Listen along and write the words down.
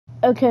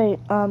Okay,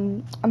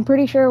 I'm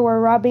pretty sure we're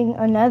robbing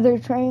another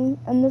train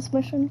in this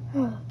mission.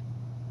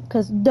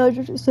 Because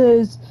Dutch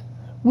says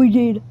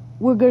we're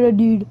gonna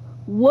need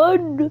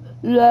one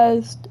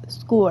last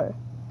score.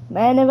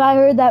 Man, have I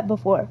heard that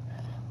before.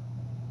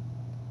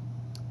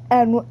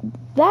 And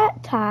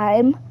that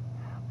time,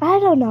 I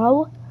don't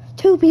know,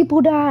 2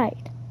 people died.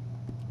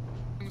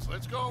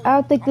 Let's go. I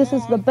don't think this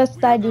is the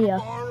best idea.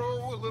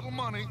 Borrow a little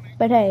money.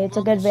 But hey, it's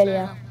a good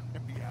video.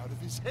 And be out of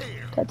his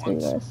hair Let's do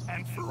this.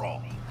 and for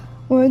all.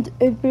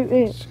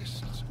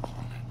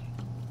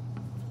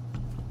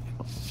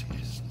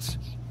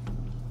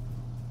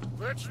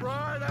 Let's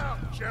ride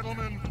out,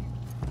 gentlemen.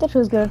 Dutch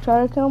was gonna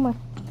try to kill me.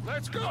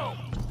 Let's go.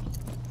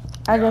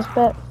 I just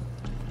bet.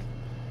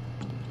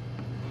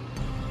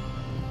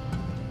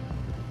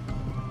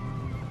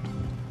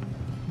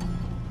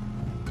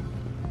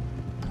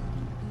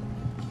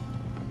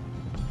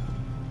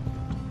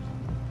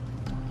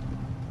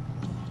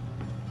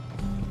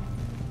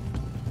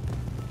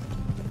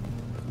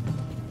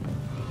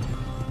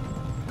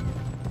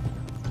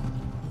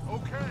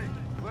 Okay,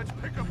 let's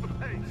pick up the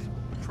pace.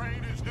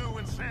 Train is due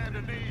in Saint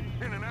Denis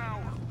in an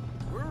hour.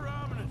 We're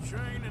robbing a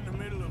train in the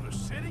middle of a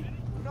city?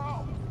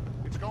 No,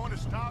 it's going to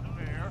stop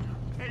there,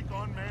 take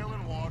on mail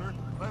and water,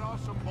 let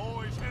off some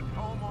boys head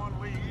home on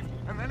leave,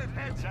 and then it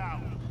heads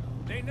out.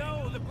 They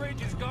know the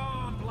bridge is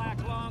gone,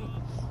 Black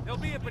Lung. There'll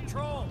be a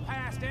patrol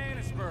past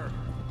Annisburg,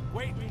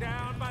 waiting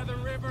down by the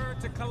river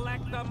to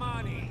collect the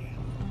money.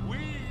 We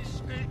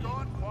sneak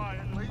on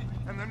quietly,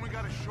 and then we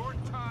got a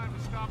short time to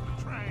stop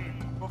the train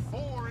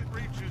before it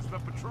reaches the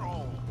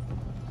patrol.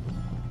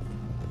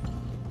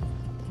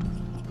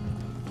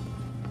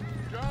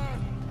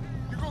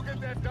 John, you go get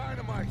that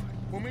dynamite.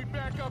 We'll meet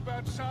back up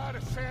outside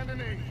of Saint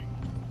Denis.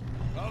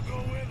 I'll go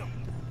with them.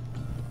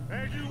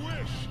 As you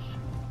wish.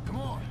 Come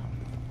on,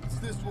 it's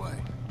this way.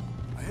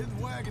 I hid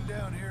the wagon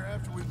down here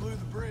after we blew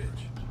the bridge.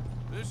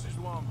 This is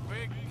one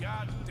big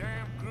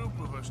goddamn group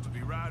of us to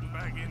be riding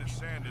back into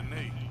Saint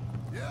Denis.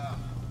 Yeah,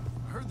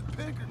 I heard the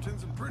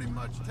Pinkertons have pretty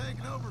much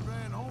taken over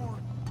Van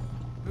Horn.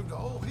 Moved a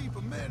whole heap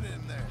of men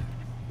in there.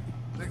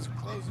 Things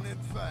are closing in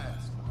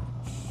fast.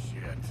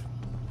 Shit.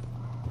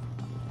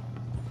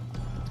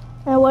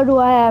 And what do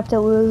I have to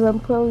lose? I'm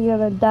probably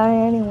gonna die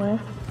anyway.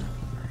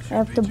 I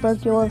have Should be just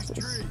tuberculosis.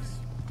 through these trees.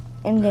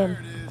 In There game.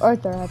 it is.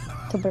 Arthur had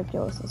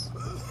tuberculosis.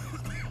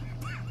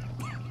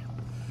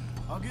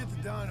 I'll get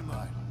the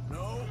dynamite.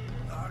 No,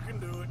 I can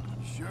do it.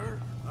 Sure?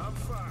 I'm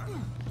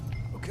fine.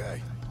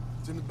 Okay,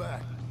 it's in the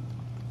back.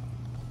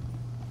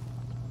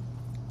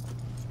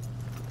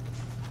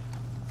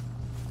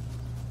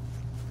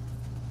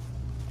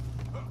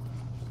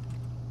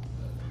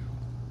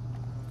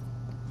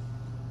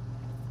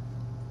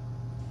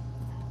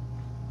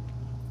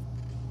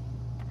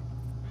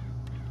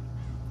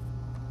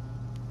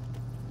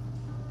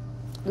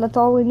 That's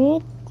all we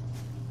need?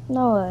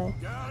 No way.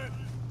 Got it?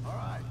 All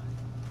right,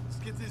 let's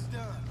get this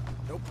done.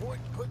 No point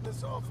in putting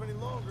this off any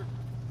longer.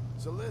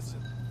 So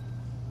listen,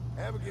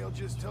 Abigail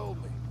just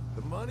told me,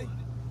 the money,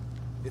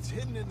 it's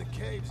hidden in the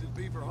caves at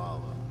Beaver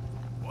Hollow.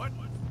 What?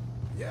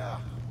 Yeah,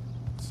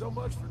 so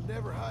much for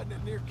never hiding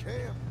it near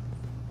camp.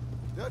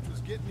 Dutch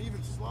was getting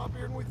even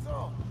sloppier than we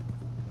thought.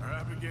 Are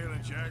Abigail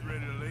and Jack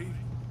ready to leave?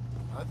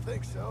 I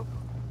think so.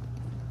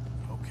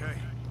 Okay.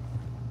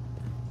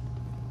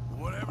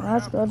 Whatever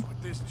That's happens good.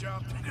 with this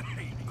job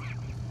today,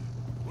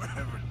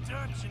 wherever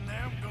Dutch and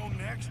them go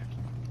next,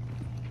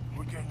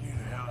 we're getting you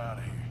the hell out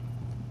of here.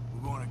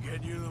 We're going to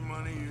get you the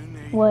money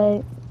you need.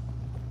 Wait.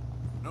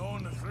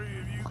 Knowing the 3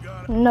 of you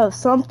got it. No,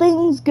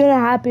 something's gonna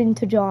happen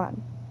to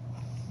John.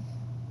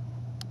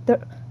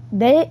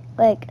 They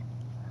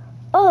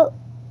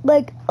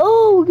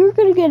oh, you're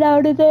gonna get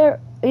out of there.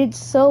 It's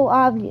so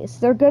obvious.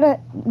 They're gonna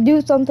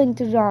do something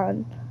to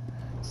John.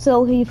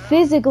 So he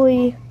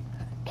physically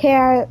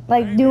can't,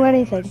 do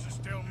anything. This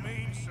still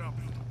means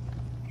something.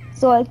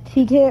 So,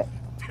 he can't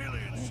Tilly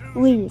and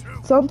Susan, leave. too.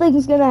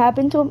 Something's gonna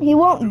happen to him. He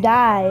won't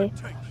die.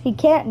 He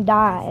can't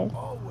die.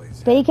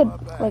 Always They had could, my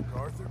back, like-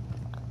 Arthur.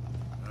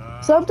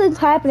 Something's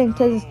happening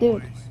to this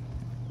dude.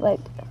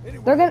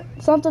 Anyway,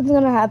 Something's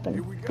gonna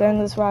happen during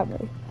this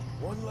robbery.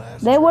 one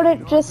last They train,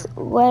 wouldn't Arthur. just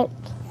let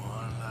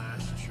One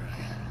last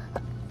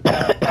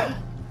train.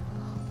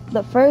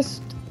 the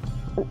first.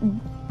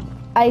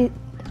 I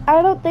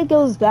don't think it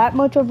was that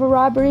much of a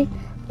robbery,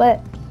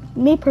 but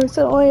me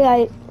personally,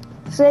 I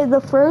say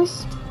the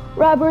first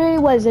robbery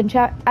was at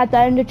the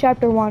end of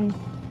chapter 1.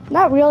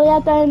 Not really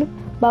at the end,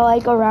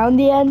 but around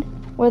the end,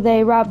 where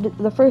they robbed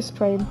the first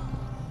train.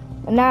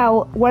 And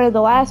now one of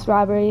the last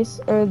robberies,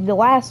 or the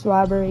last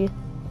robbery,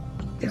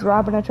 is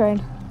robbing a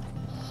train.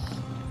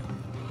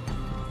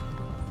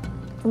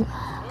 There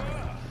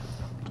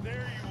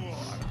you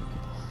are.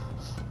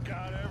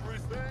 Got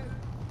everything?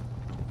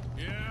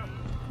 Yeah,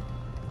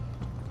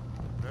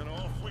 Then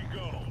off we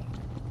go.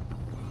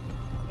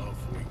 off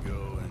we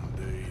go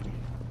indeed.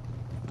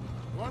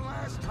 One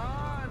last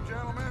time,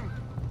 gentlemen.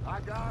 I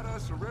got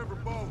us a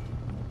riverboat.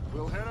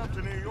 We'll head up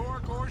to New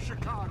York or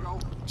Chicago.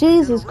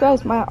 Jesus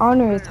Christ, my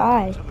honor is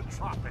high. To the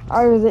tropics.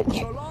 Or is it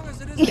So long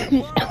as it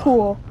isn't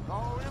cool?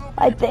 Oh, it'll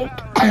I think.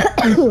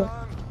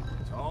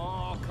 It's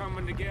all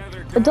coming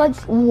together. It's like Dutch,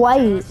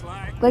 white. just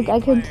Like we I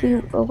can see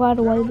planned. a lot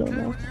of That white in okay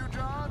there. with you,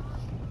 John?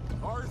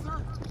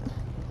 Arthur?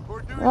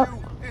 Or do Yep.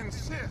 you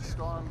insist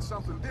on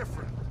something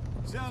different?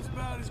 Sounds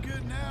about as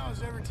good now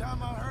as every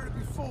time I heard it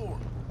before.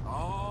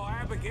 Oh,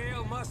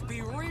 Abigail must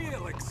be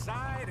real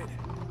excited.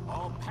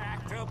 All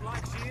packed up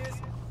like she is.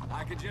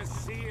 I could just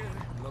see her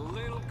in the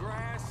little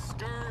grass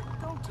skirt.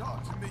 Don't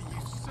talk to me,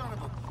 you son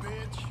of a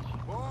bitch.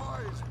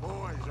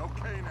 Boys,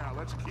 okay now,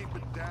 let's keep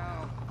it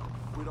down.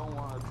 We don't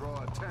want to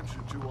draw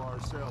attention to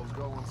ourselves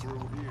going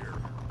through here.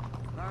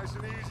 Nice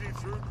and easy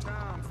through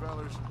town,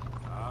 fellas.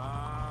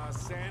 Ah,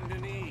 Saint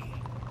Denis.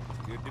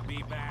 It's good to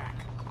be back.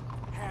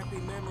 Happy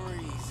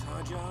memories,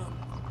 huh, John?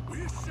 Will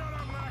you shut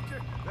up,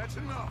 Macker? That's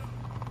enough.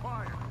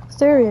 Quiet.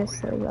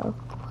 Seriously though.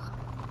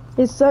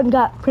 His son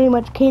got pretty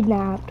much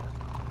kidnapped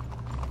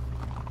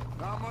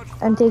Not much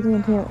and further taken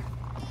him now. here.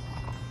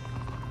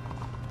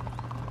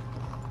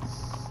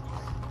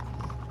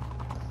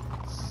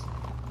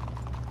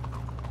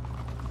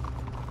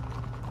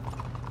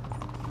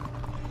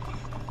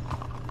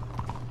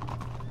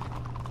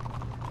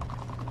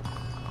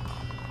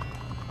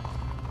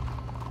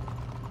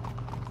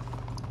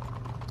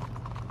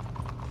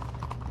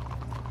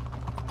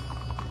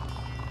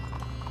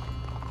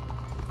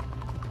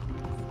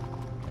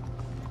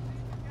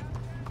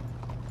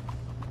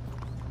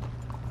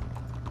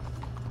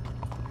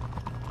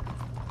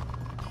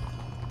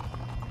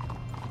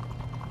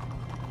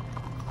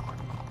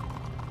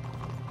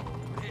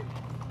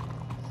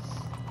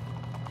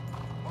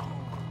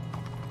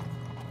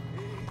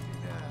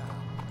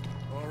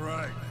 All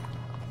right.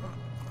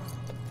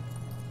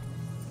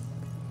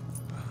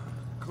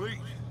 Cleet,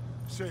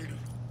 Sadie,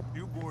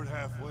 you board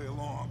halfway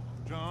along.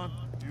 John,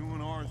 you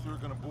and Arthur are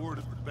gonna board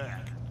at the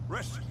back.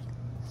 Rest of you,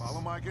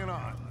 follow Mike and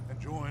I, and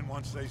join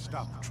once they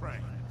stop the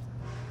train.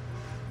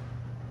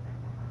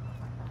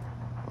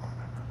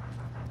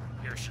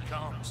 Here she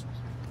comes.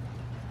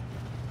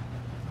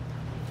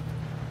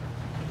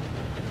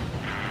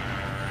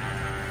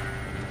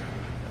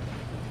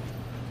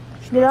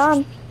 Get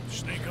on.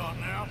 Sneak on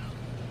now.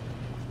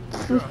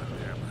 God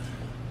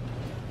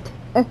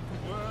damn it.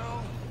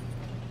 Well,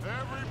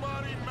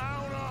 everybody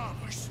mount up.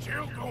 We're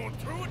still going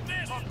through with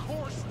this? Of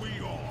course we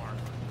are.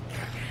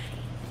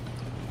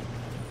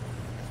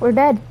 We're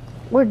dead.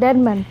 We're dead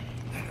men.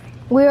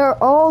 We are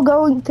all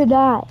going to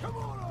die. Come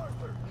on,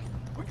 Arthur.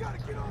 We gotta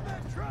get on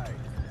that train.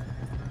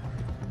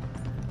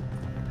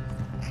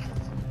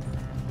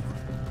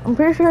 I'm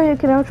pretty sure you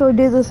can actually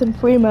do this in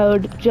free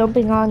mode,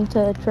 jumping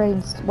onto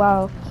trains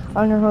while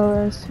on your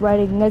horse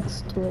riding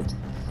next to it.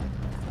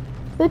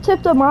 They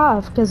tipped them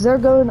off because they're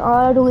going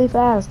oddly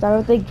fast. I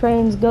don't think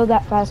trains go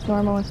that fast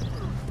normally.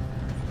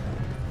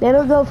 They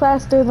don't go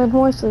faster than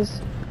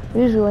horses,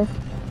 usually.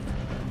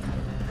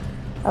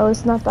 At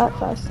least not that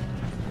fast.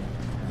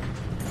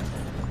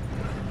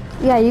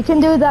 Yeah, you can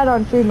do that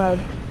on free mode.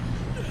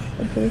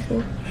 I'm pretty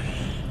sure.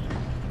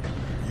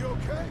 You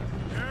okay?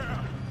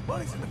 Yeah.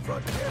 Money's in the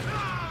front end.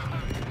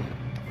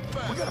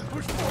 We gotta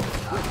push forward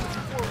quickly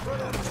before we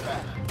run out of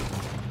track.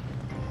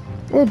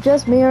 Is it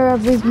just me, or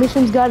have these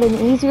missions gotten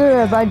easier, or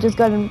have I just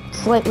gotten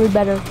slightly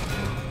better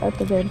at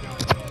the game?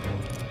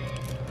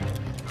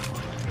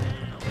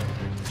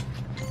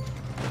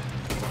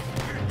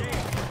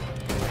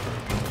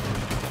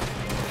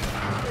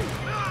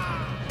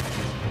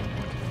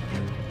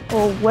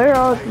 Oh, where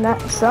are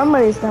not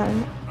somebody's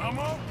dying. I'm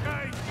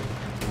okay.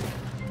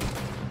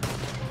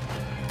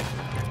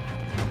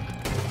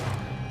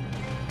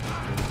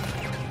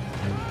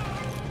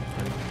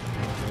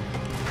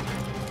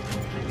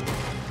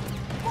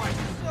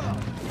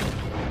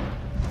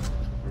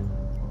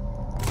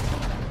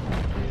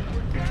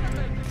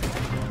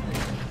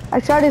 I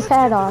shot his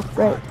head off,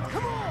 right?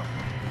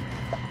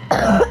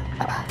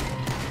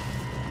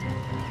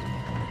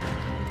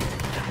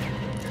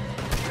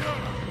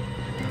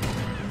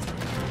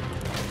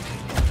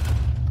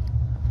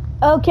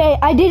 Okay,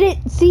 I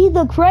didn't see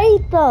the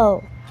crate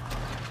though.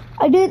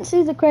 I didn't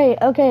see the crate.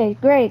 Okay,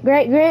 great. We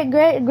gotta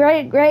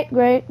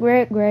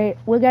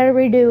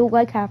redo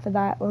like half of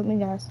that, let me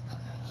guess.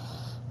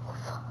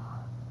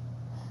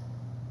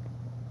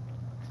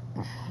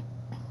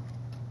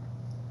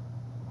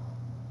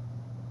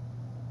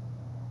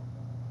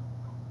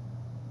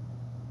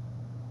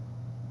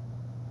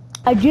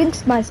 I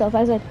jinxed myself.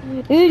 I said,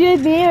 "You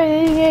just be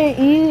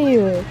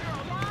easier,"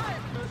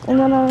 and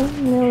then I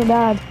nearly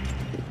died,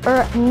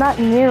 or not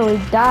nearly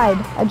died.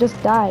 I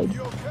just died.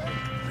 You okay?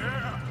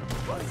 Yeah.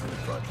 Money's in the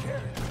front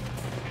carriage.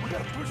 We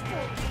gotta push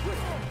forward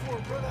quickly before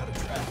we run out of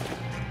track.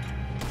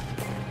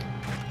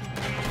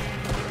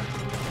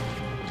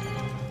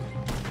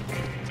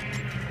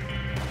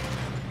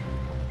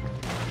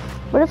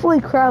 What if we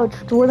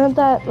crouched? Wouldn't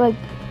that like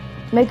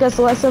make us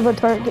less of a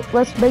target,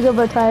 less big of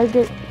a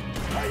target?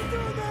 How you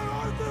doing there,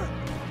 Arthur?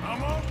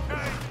 I'm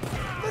okay.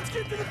 Let's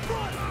get to the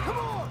front. Come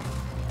on.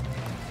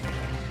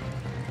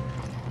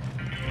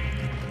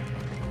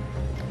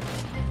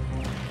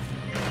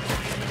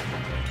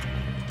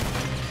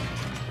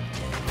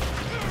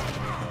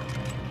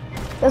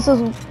 This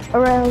was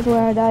around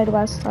where I died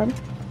last time.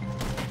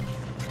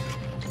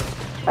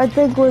 I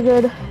think we're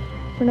good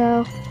for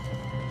now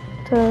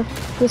to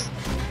just...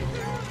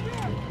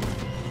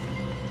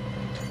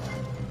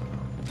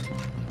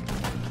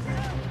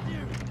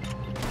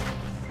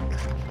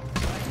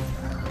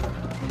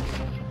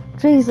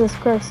 Jesus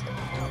Christ.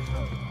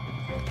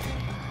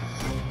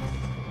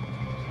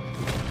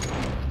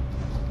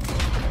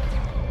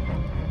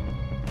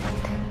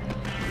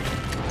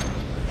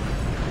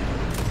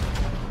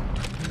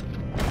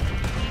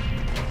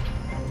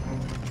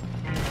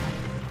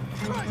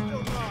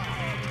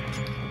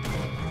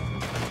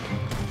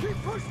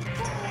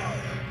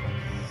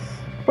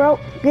 Bro,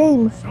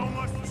 game. So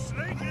much for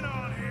sneaking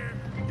on here.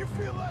 You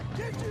feel like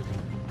ditching?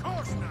 Of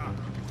course not.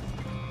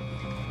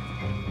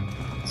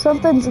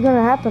 Something's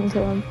gonna happen to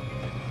him.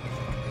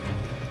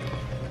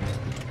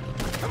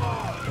 Come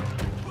on!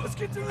 Let's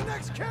get to the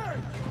next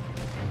carriage!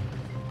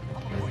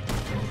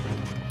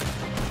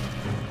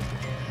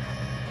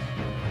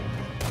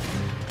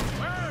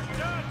 Where's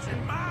Dutch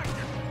and Mike?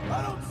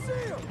 I don't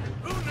see him!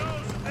 Who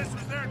knows if this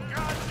is their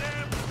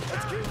goddamn...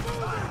 Let's keep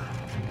moving!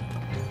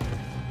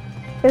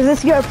 Is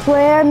this your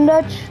plan,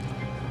 Dutch?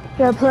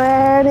 Your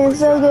plan is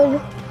so good.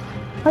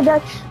 Huh,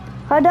 Dutch?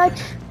 Huh, Dutch?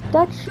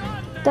 Dutch?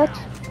 Dutch?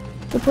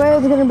 The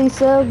plan's gonna be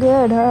so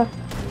good, huh?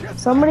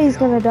 Somebody's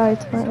gonna die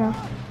right now.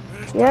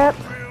 This Yep.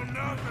 don't feel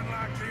nothing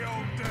like the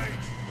old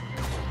days.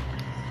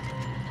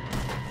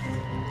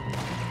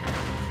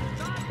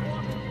 Stop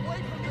walking away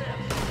from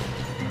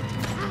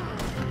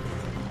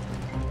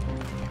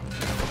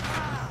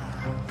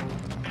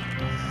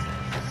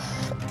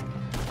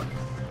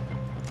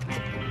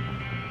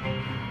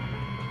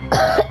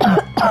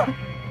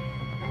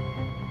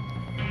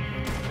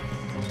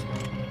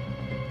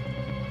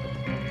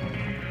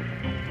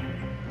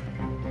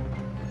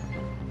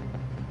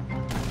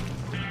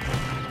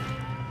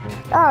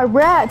Ah,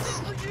 rats!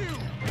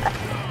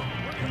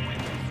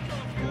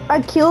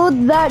 I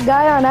killed that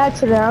guy on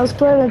accident. I was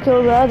planning to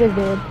kill the other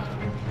dude.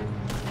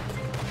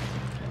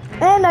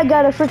 And I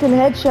got a freaking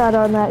headshot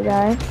on that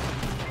guy.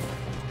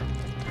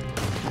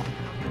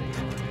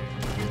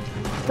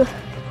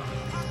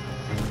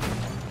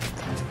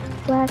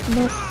 Black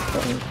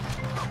mistake.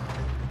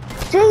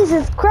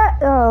 Jesus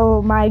Christ!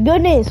 Oh my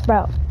goodness,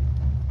 bro.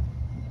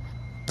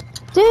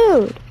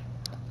 Dude!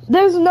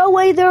 There's no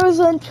way there was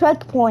a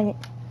checkpoint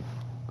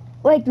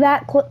like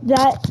that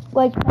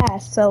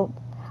fast, so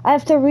I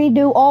have to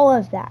redo all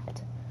of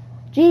that.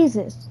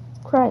 Jesus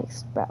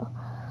Christ, bro.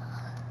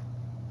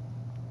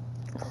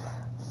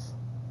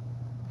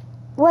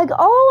 Like,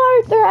 all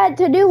Arthur had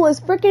to do was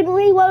freaking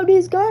reload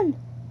his gun.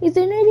 He's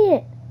an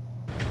idiot.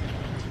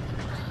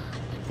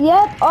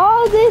 Yep,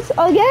 all this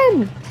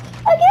again.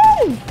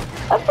 Again!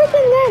 A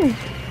freaking gun.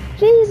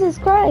 Jesus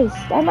Christ.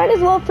 I might as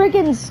well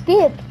freaking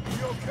skip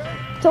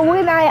to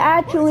when I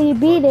actually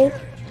beat it.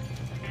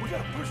 We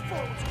gotta push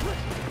forward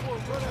quickly before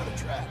we run out of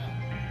track.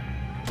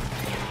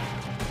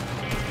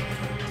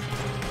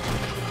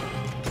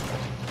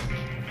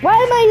 Why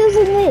am I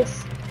using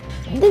this?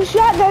 The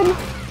shotgun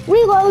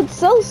reloads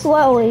so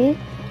slowly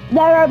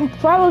that I'm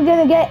probably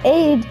gonna get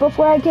AIDS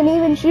before I can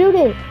even shoot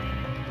it.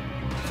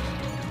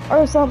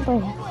 Or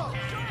something.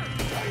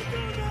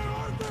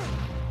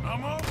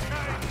 I'm okay.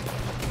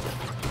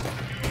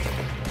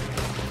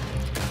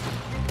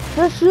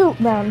 Just shoot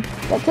them.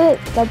 That's it.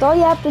 That's all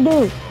you have to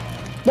do.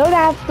 Don't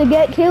have to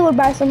get killed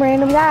by some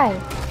random guy.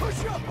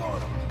 Push up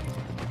on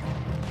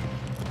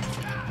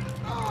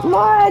him.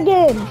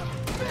 Morgan!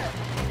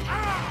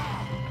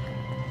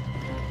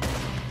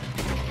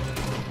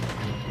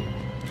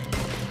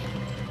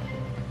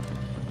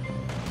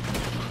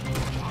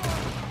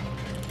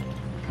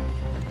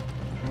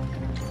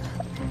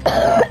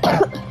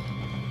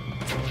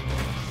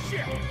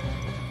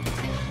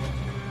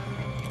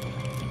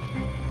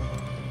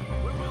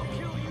 We will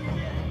kill you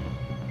yet.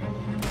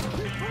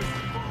 Keep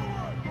pushing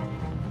forward.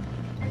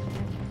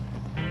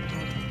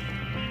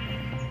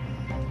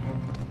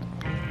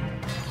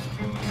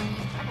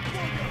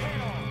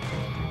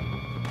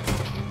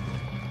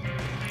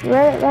 You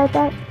ready about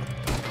that?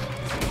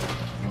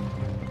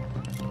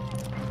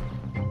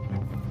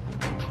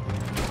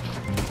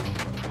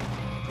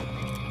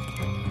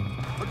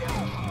 Look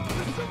out!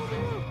 There's some of the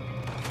roof.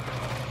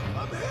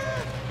 I'm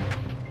hit.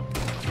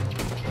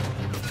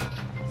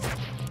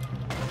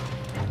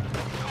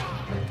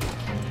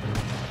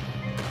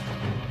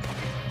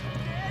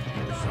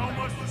 So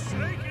much for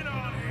sneaking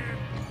on here.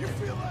 You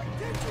feel like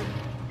ditching?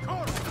 Of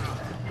course not.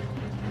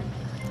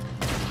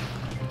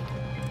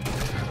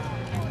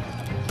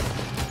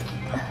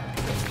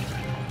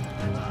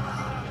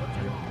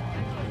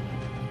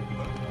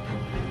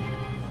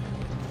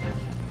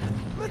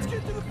 Let's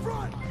get to the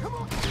front. Come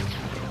on.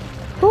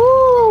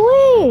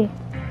 Ooh-wee!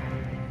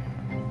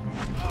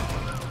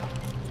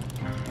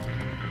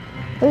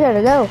 We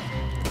gotta go.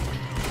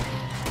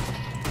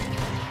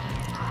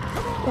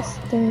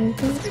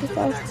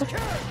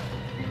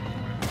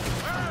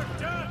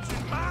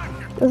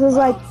 This is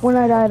like when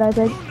I died, I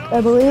think.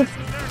 I believe.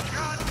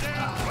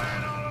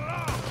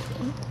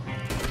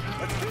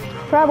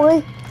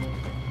 Probably.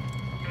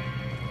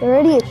 They're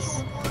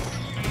idiots.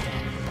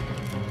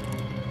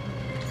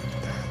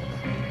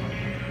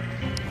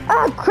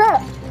 Ah,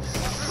 crap!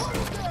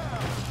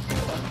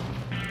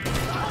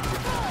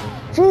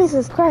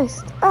 Jesus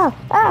Christ. Oh,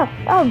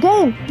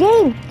 game.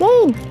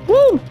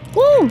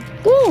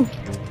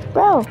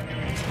 Bro.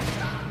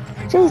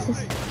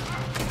 Jesus.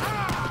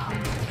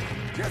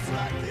 Just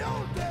like the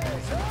old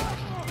days,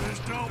 huh? This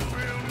don't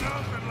feel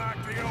nothing like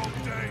the old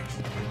days.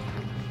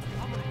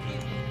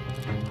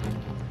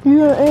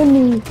 You're an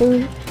enemy,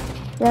 dude.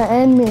 Yeah,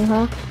 end me,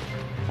 huh?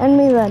 End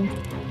me then.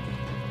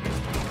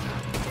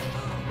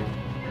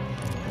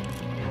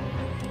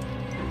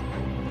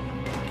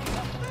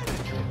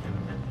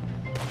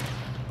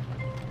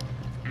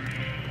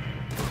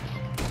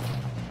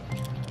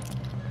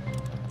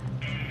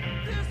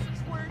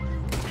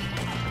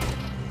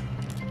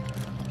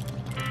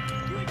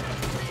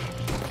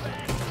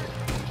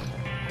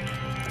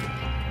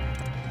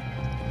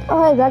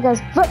 Oh, hey, that guy's...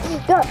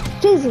 God,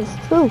 Jesus,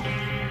 ooh.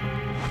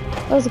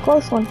 That was a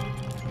close one.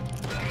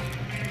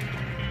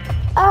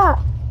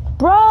 Ah,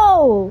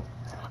 bro!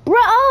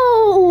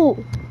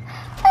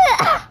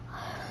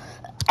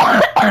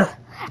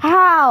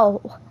 How?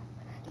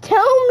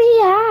 Tell me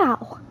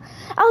how.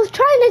 I was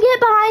trying to get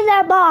behind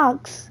that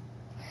box,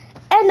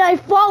 and I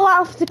fall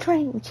off the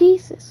train.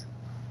 Jesus.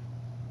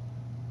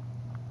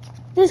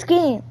 This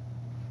game.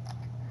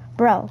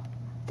 Bro.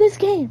 This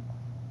game.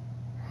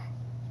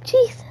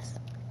 Jesus.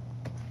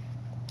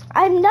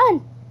 I'm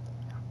done.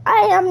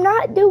 I am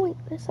not doing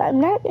this. I'm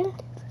not gonna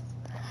do this.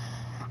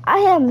 I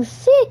am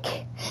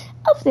sick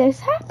of this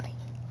happening.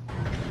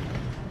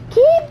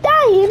 Keep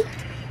dying.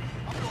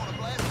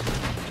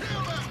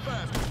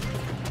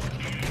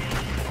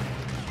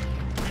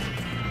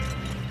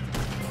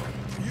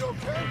 You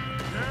okay?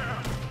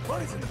 Yeah.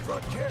 Buddy's in the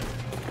front carriage.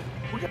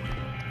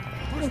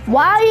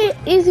 Why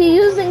is he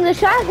using the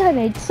shotgun?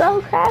 It's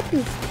so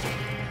crappy.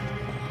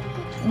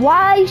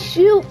 Why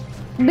shoot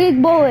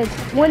big bullets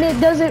when it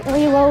doesn't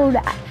reload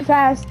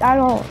fast at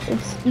all?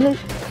 It's the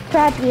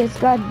crappiest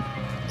gun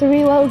to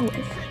reload with.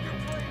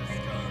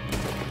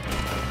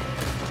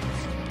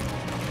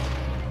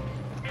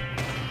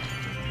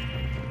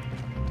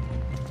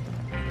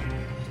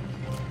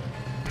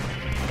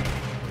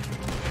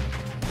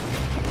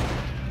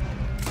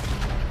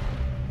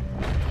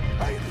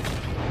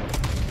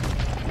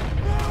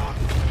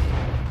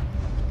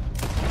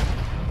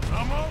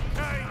 I'm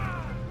okay.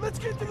 Let's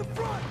get to the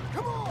front.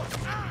 Come on.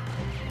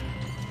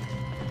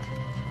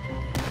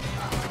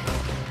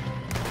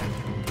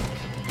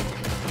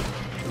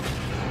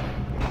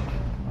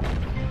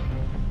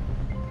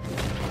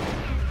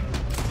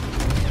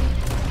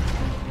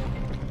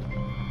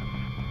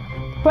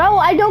 Bro,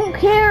 I don't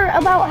care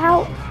about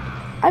how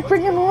I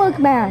freaking look,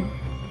 man.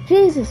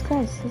 Jesus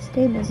Christ, this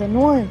game is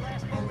annoying.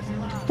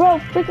 Bro,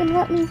 freaking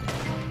let me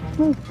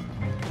move.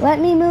 Let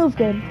me move,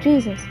 game.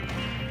 Jesus.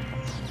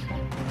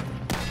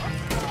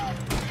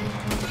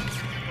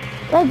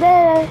 Right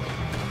there.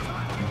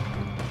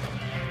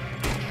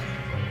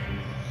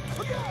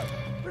 Look out.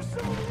 There's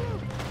someone on the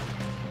roof.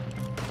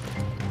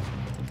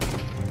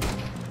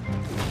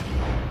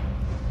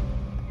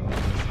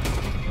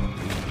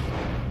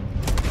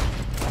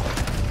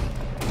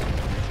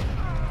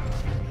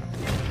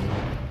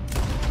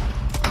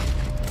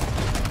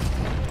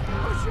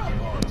 Push up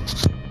on him.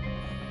 Let's keep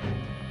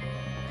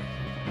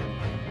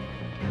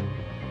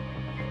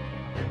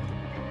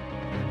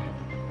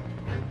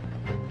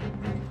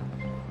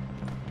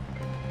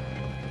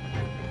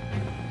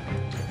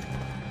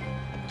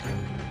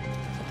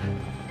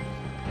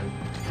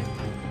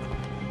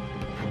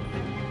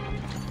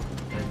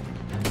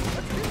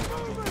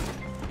moving.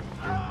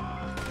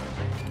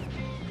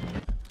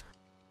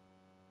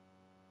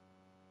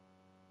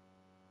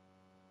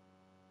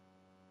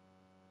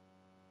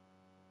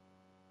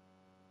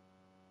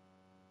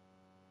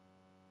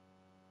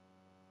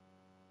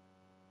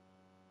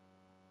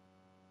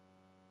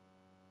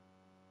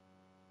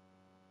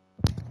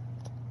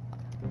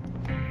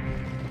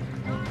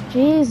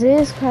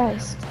 Jesus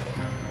Christ.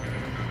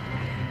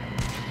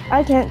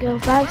 I can't go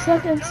 5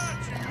 seconds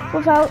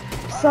without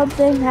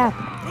something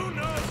happening. Who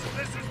knows if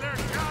this is their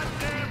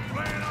goddamn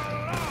plan all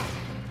along?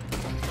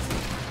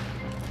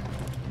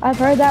 I've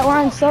heard that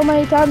line so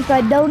many times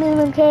I don't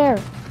even care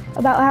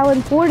about how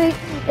important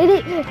it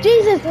is.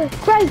 Jesus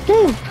Christ,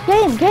 game.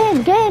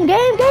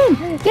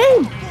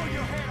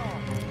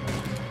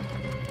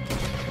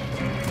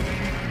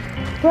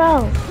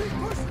 Bro,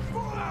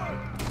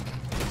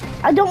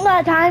 I don't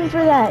got time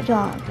for that,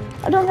 John.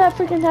 I don't got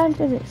freaking time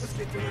for this. Let's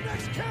get to the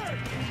next carriage.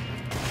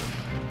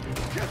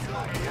 Just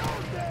like the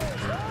old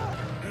days, huh?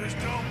 This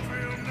don't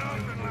feel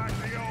nothing like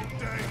the old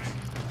days.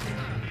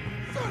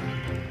 Son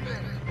of a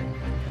bitch.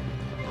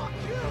 I'll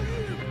kill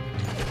you.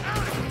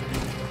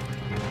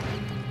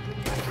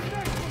 That's the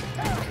next one,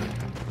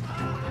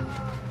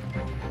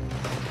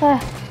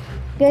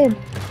 carriage.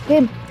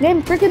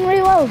 Game, freaking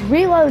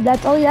reload.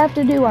 That's all you have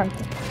to do,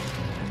 Arthur.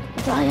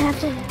 That's all you have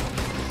to do.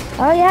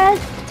 All you have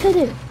to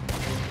do.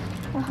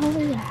 All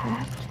you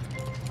have to do.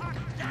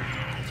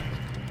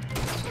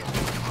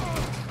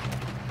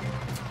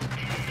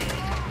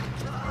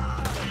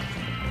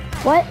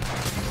 What?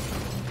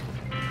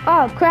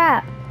 Oh,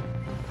 crap.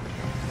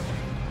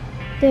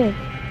 Dude,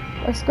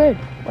 we're screwed.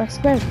 We're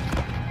screwed.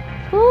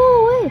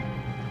 Ooh, wait.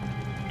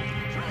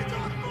 Train's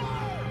on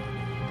fire!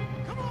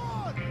 Come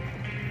on!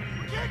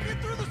 We can't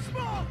get through the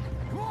smoke!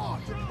 Come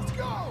on, let's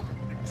go!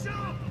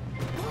 Jump!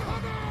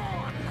 Come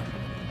on!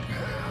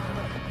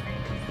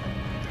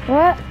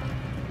 What?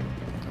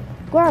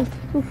 Go on.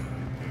 Oof.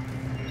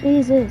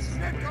 Jesus.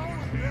 Get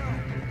going, Bill!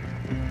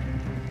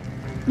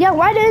 Yeah,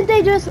 why didn't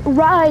they just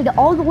ride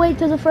all the way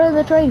to the front of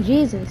the train?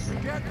 Jesus.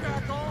 Get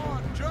back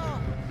on!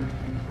 Jump!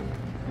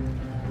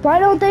 Why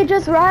don't they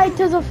just ride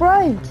to the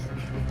front?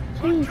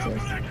 Couple Jesus.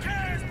 that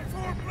carriage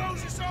before it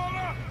blows us all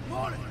up.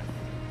 Morning!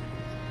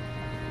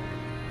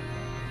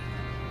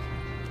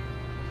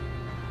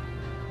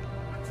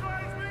 The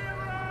train's being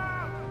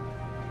robbed.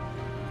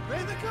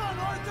 Lay the gun,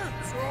 Arthur!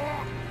 So,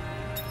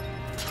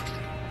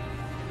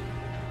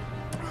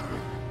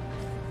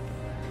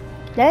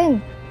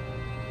 Dang.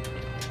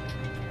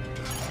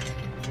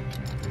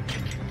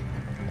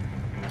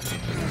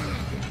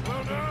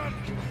 well done.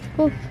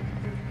 Oof.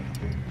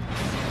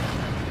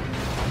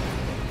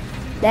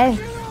 Dang.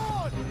 Get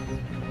on!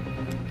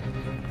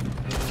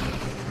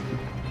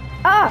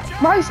 Ah,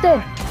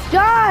 Marston!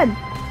 John!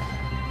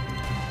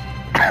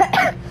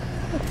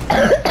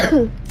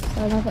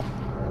 Son of a-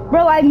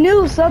 Bro, I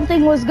knew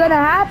something was gonna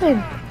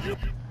happen.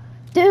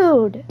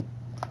 Dude,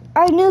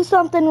 I knew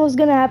something was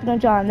gonna happen to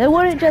John. They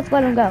wouldn't just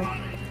let him go. Man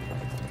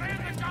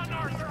the gun,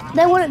 Arthur.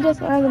 They wouldn't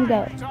just let him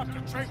go. Stop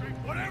the train.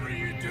 Whatever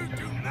you do,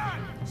 do not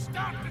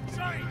stop the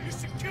train. You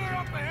secure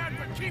up ahead,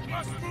 but keep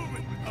us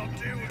moving. I'll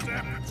deal with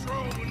that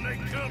patrol when they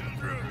come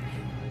through.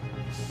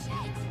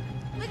 Shit!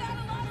 We got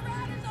a lot of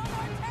riders on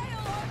our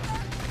tail, Arthur!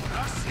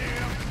 I see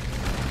 'em.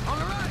 On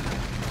the right!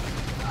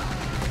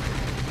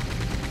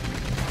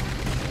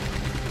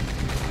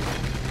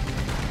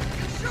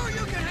 You sure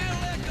you can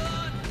handle that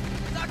gun?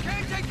 'Cause I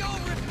can't take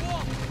over if you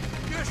won't.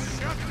 Just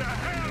shut the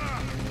hell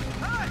up.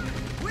 Hey,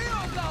 we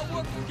all gotta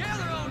work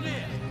together on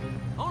this.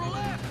 On the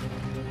left.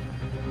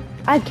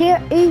 I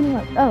can't aim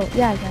like, oh,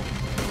 yeah, I got it.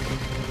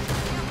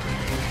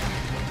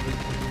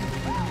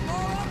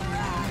 More on the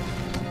right.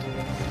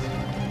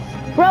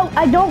 Bro,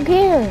 I don't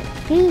care.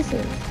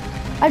 Jesus.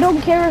 I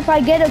don't care if I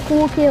get a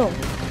cool kill.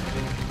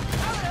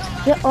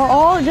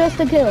 All just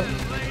a kill. Lady.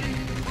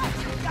 Watch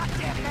your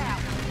goddamn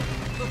mouth.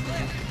 Look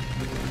left.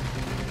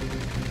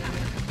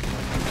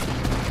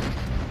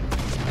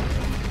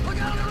 Look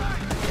out on the right.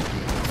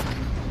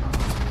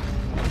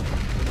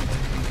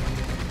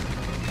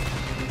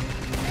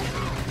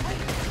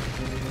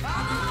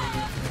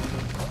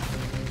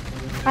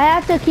 I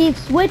have to keep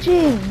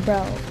switching,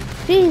 bro.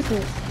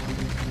 Jesus.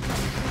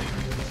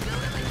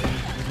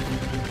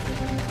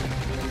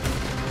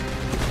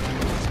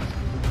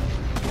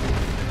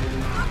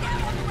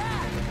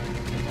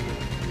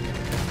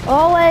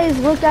 Always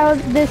look out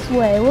this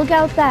way. Look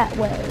out that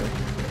way.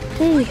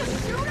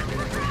 Jesus. Shoot him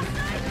for Christ's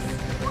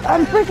sakes!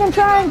 I'm freaking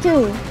trying to.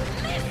 We don't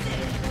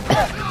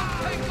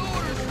take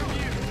orders from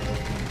you.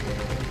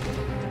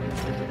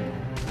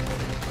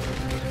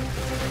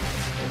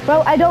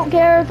 Bro, I don't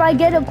care if I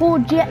get a cool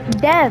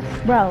death,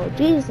 bro.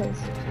 Jesus.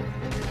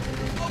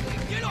 Okay,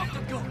 get off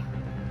the gun.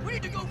 We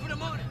need to go for the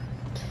money.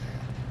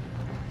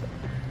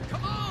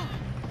 Come on.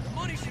 The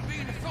money should be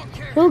in the front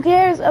carriage. Who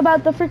cares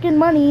about the freaking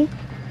money?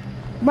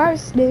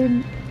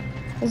 Marston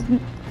is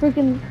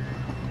freaking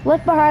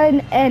left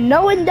behind, and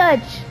knowing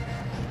Dutch,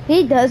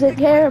 he doesn't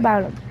care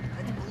about him.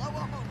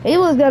 He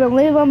was gonna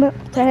leave him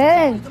to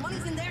hang. The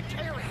money's in their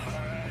carriage.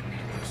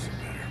 Listen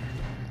better.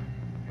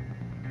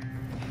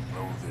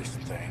 Blow this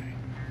thing.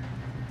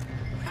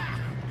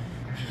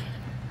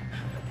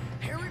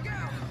 Here we go.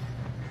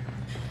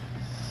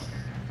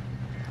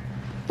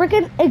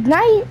 Freaking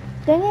ignite!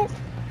 Dang it!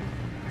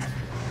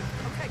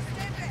 Okay,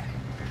 stand back.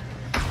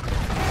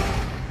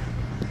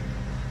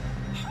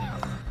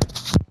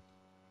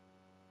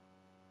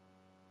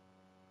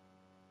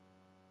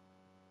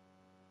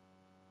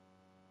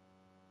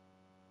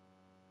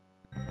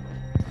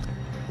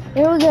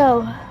 Here we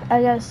go.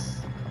 I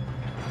guess.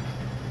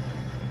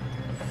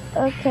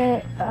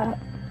 Okay.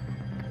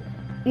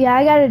 Yeah,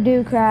 I gotta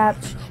do crap.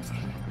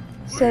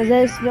 So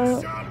this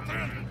will.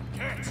 Something.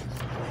 Catch.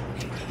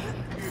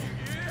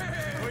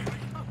 Wait,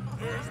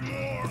 there's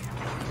more.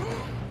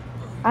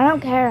 I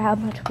don't care how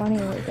much money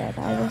we get.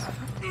 I just.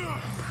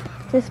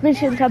 This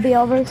mission can be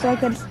over so I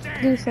can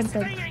do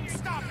something. Thing ain't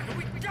stopping.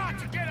 We got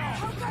to get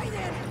off. Okay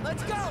then,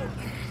 let's go.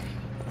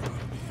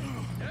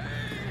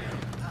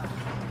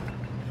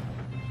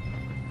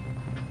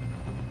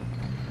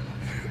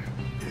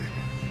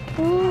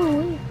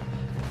 Ooh.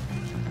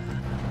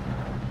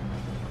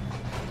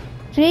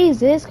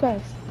 Jesus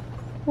Christ.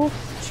 Oof.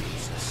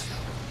 Jesus.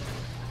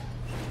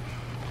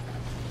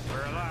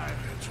 We're alive.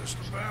 Just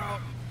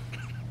about.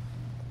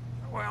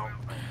 Well,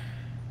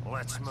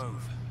 let's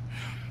move.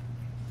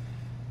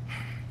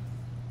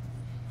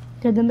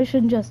 Did the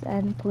mission just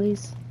end,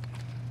 please?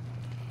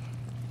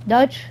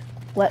 Dutch,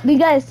 let me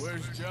guess.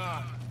 Where's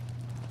John?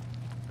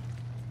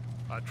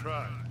 I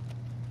tried.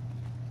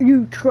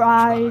 You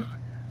tried.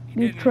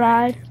 He You didn't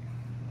tried. make it.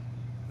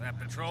 That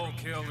patrol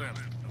killed him.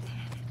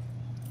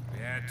 We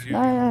had to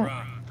No.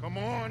 run. Come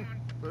on,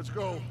 let's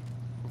go.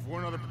 Before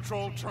another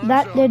patrol turns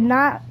That up. did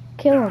not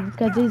kill him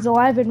because he's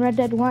alive in Red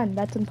Dead 1.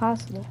 That's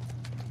impossible.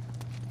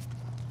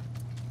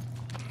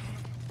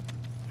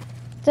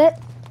 That's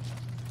it.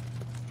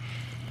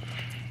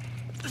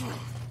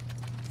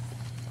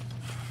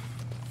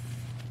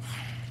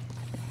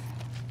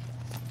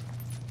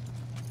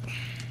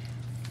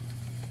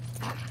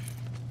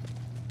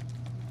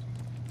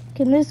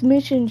 Can this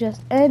mission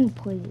just end,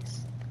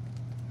 please?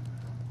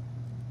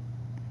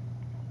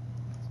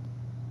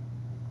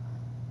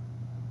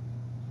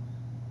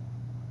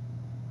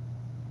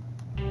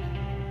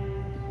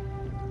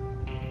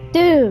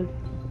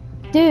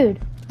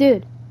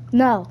 Dude,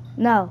 no.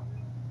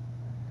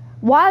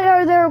 Why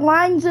are there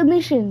lines of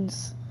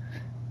missions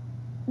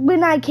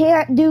when I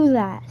can't do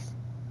that?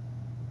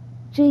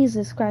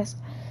 Jesus Christ.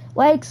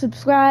 Like,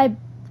 subscribe,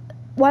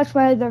 watch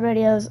my other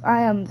videos.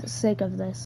 I am sick of this.